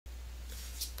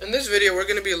In this video, we're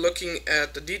going to be looking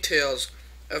at the details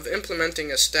of implementing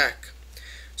a stack.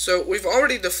 So we've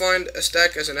already defined a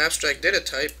stack as an abstract data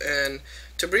type, and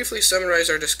to briefly summarize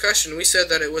our discussion, we said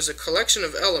that it was a collection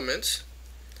of elements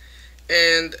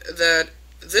and that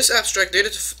this abstract data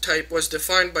type was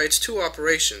defined by its two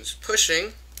operations,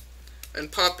 pushing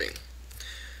and popping.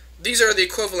 These are the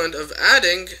equivalent of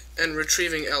adding and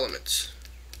retrieving elements.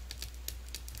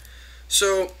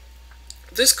 So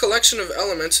this collection of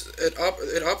elements, it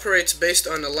operates based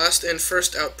on the last in,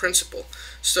 first out principle.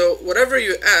 So whatever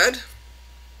you add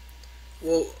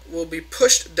will be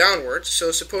pushed downwards.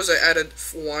 So suppose I added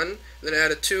 1, then I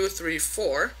added 2, 3,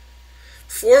 4.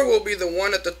 4 will be the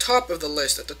one at the top of the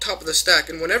list, at the top of the stack.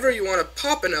 And whenever you want to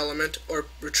pop an element or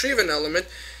retrieve an element,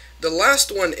 the last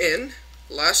in,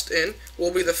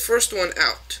 will be the first one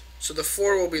out. So the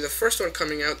 4 will be the first one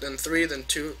coming out, then 3, then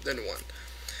 2, then 1.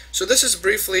 So this is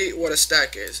briefly what a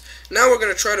stack is. Now we're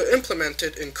going to try to implement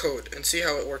it in code and see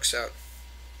how it works out.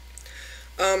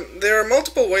 There are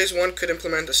multiple ways one could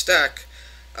implement a stack.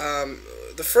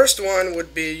 The first one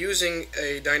would be using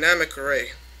a dynamic array.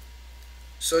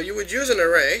 So you would use an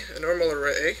array, a normal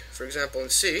array, for example in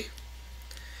C,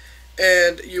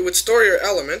 and you would store your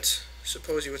elements.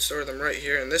 Suppose you would store them right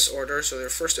here in this order, so their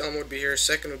first element would be here,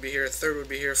 second would be here, third would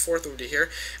be here, fourth would be here.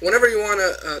 Whenever you want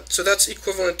to, so that's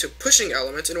equivalent to pushing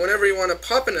elements, and whenever you want to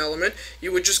pop an element,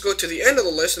 you would just go to the end of the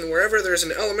list, and wherever there's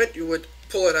an element, you would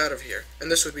pull it out of here,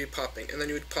 and this would be popping, and then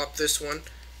you would pop this one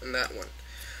and that one.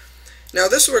 Now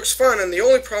this works fine, and the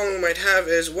only problem we might have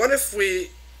is, what if we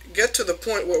get to the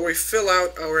point where we fill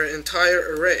out our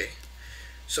entire array?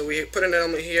 So we put an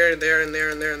element here, there, and there,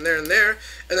 and there, and there, and there,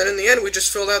 and then in the end we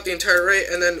just filled out the entire array,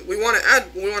 and then we want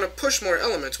to push more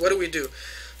elements. What do?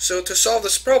 So to solve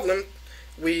this problem,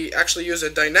 we actually use a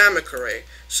dynamic array.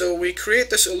 So we create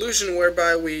this illusion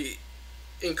whereby we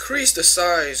increase the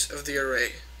size of the array.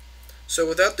 So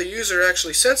without the user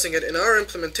actually sensing it, in our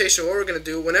implementation, what we're going to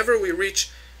do, whenever we reach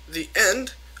the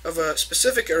end of a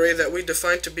specific array that we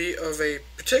define to be of a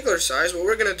particular size, what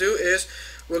we're going to do is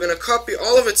we're going to copy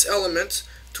all of its elements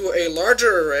to a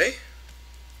larger array.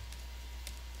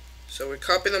 So we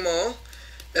copy them all,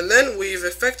 and then we've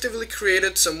effectively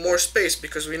created some more space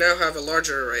because we now have a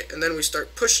larger array, and then we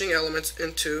start pushing elements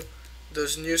into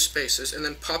those new spaces and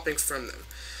then popping from them.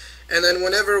 And then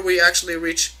whenever we actually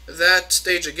reach that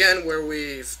stage again where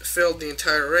we've filled the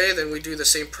entire array, then we do the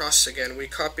same process again. We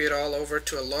copy it all over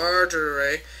to a larger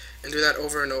array and do that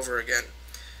over and over again.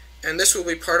 And this will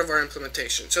be part of our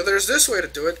implementation. So there's this way to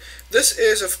do it. This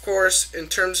is, of course, in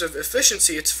terms of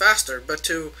efficiency, it's faster, but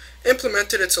to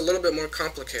implement it, it's a little bit more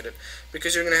complicated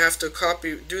because you're going to have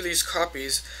to do these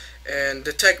copies and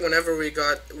detect whenever we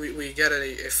get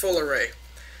a full array.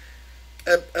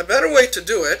 A better way to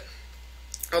do it,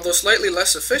 although slightly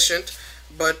less efficient,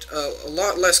 but a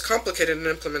lot less complicated in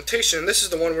implementation, and this is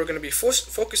the one we're going to be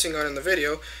focusing on in the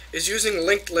video, is using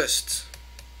linked lists.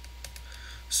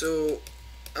 So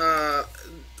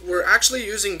we're actually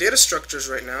using data structures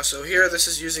right now. So here this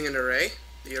is using an array,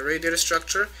 the array data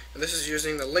structure, and this is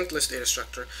using the linked list data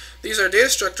structure. These are data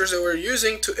structures that we're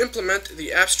using to implement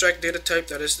the abstract data type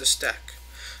that is the stack.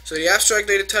 So the abstract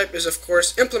data type is, of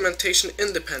course, implementation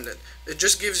independent. It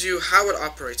just gives you how it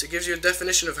operates. It gives you a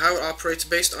definition of how it operates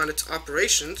based on its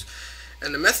operations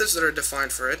and the methods that are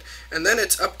defined for it, and then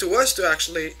it's up to us to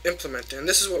actually implement it, and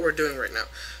this is what we're doing right now.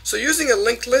 So using a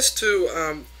linked list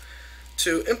to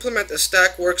implement a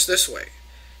stack works this way.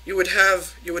 You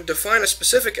would define a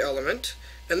specific element,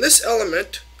 and this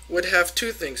element would have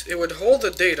two things. It would hold the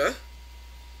data.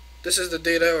 This is the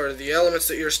data or the elements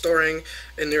that you're storing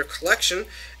in your collection,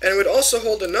 and it would also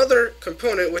hold another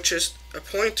component, which is a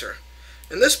pointer.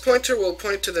 And this pointer will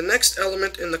point to the next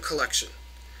element in the collection.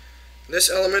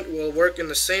 This element will work in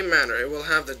the same manner. It will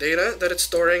have the data that it's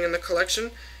storing in the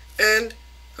collection and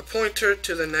a pointer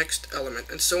to the next element,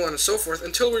 and so on and so forth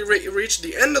until we reach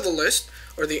the end of the list,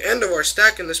 or the end of our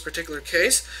stack in this particular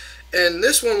case, and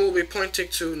this one will be pointing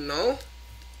to null,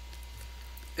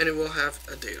 and it will have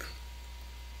a data.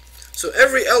 So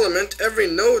every element, every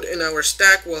node in our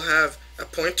stack will have a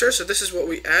pointer, so this is what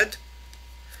we add,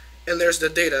 and there's the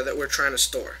data that we're trying to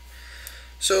store.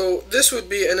 So this would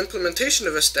be an implementation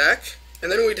of a stack,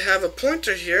 and then we'd have a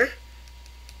pointer here,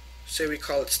 say we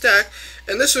call it stack,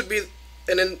 and this would be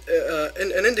an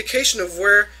indication of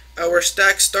where our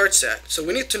stack starts at. So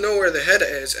we need to know where the head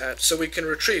is at so we can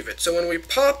retrieve it. So when we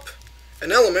pop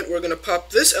an element, we're going to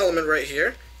pop this element right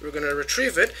here, we're going to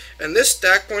retrieve it, and this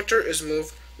stack pointer is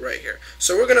moved right here.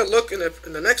 So we're going to look in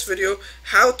the next video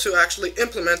how to actually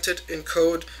implement it in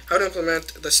code, how to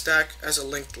implement the stack as a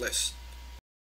linked list.